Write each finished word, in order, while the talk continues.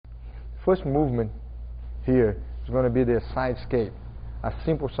First movement here is going to be the side escape, a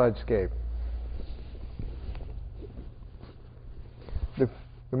simple side escape.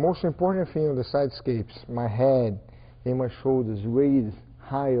 The most important thing on the side escapes, my head and my shoulders raised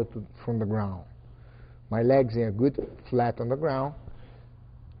higher from the ground. My legs are good flat on the ground.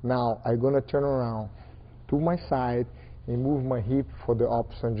 Now I'm going to turn around to my side and move my hip for the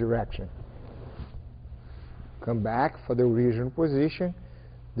opposite direction. Come back for the original position,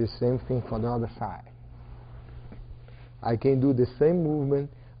 the same thing for the other side. I can do the same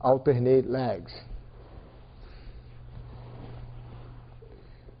movement, alternate legs.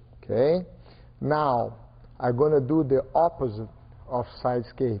 Okay? Now, I'm going to do the opposite of side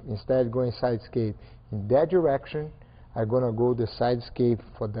escape. Instead of going side escape in that direction, I'm going to go the side escape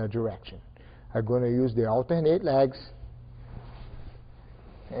for that direction. I'm going to use the alternate legs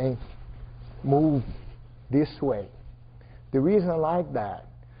and move this way. The reason I like that,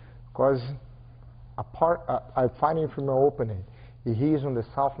 because I find it from my opening, he is on the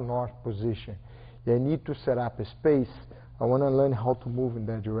south-north position. I need to set up a space. I want to learn how to move in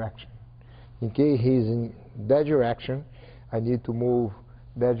that direction. In case he's in that direction, I need to move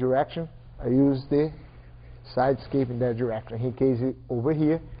that direction. I use the side escape in that direction. In case he's over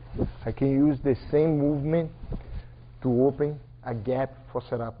here, I can use the same movement to open a gap for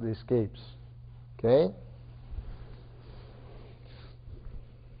set up the escapes. Okay?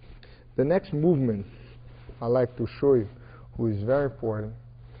 The next movement I like to show you, who is very important,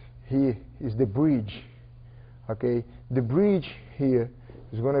 here is the bridge. Okay, the bridge here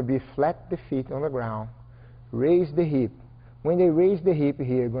is going to be flat the feet on the ground, raise the hip. When they raise the hip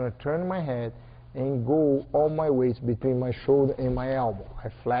here, I'm going to turn my head and go all my weight between my shoulder and my elbow. I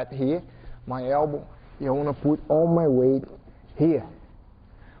flat here, my elbow, I want to put all my weight here.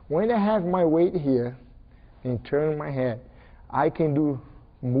 When I have my weight here and turn my head, I can do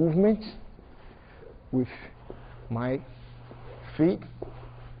movements with my feet.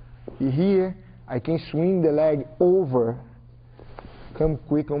 Here, I can swing the leg over, come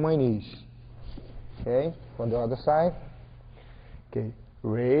quick on my knees. Okay, on the other side. Okay,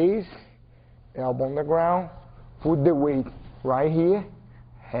 raise, elbow on the ground, put the weight right here,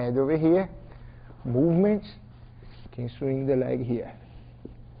 head over here, movements, can swing the leg here.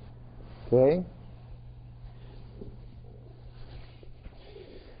 Okay?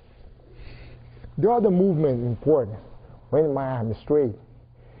 The other movement important, when my arm is straight,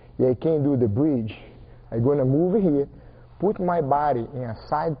 I can do the bridge. I'm going to move here, put my body in a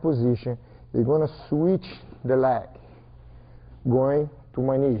side position. I'm going to switch the leg, going to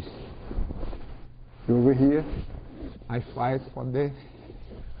my knees. Over here, I fight for the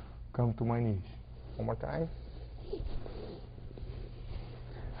come to my knees. One more time.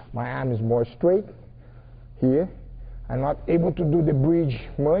 My arm is more straight here. I'm not able to do the bridge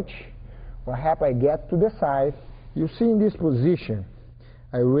much. What happens, I get to the side. You see in this position,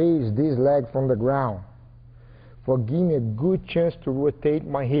 I raise this leg from the ground for give me a good chance to rotate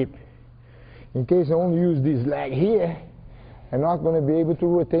my hip. In case I only use this leg here, I'm not going to be able to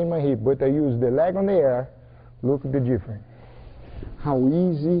rotate my hip, but I use the leg on the air. Look at the difference. How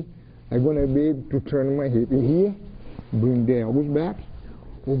easy I'm going to be able to turn my hip. Here, bring the elbows back,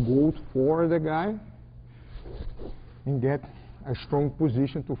 or go for the guy, and get a strong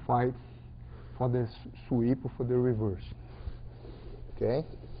position to fight for the sweep or for the reverse. Okay?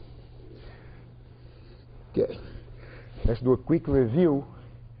 Okay. Let's do a quick review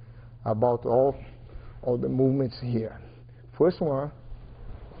about all the movements here. First one,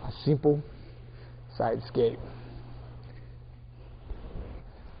 a simple side escape.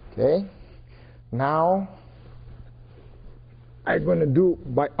 Okay? Now, I'm going to do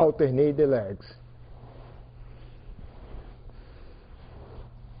by alternate the legs.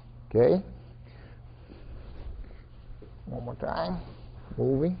 Okay? One more time.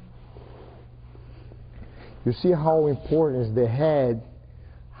 Moving. You see how important is the head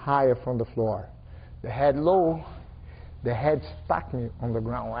higher from the floor. The head low, the head stuck me on the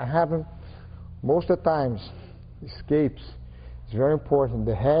ground. I haven't, most of the times, escapes. It's very important.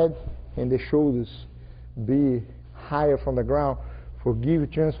 The head and the shoulders be higher from the ground for give a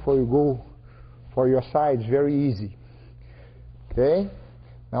chance for you go for your sides very easy. Okay?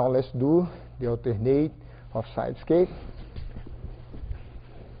 Now let's do the alternate of side escape.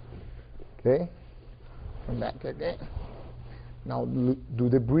 Okay? Come back again. Now do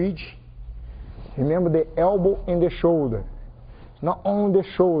the bridge. Remember the elbow and the shoulder. It's not only the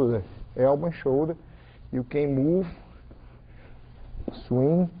shoulder, elbow and shoulder. You can move,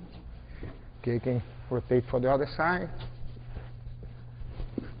 swing. Okay, you can rotate for the other side.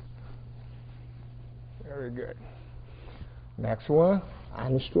 Very good. Next one,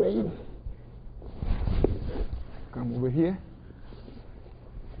 arm straight. Come over here.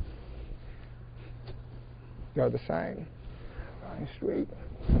 The other side. Line straight.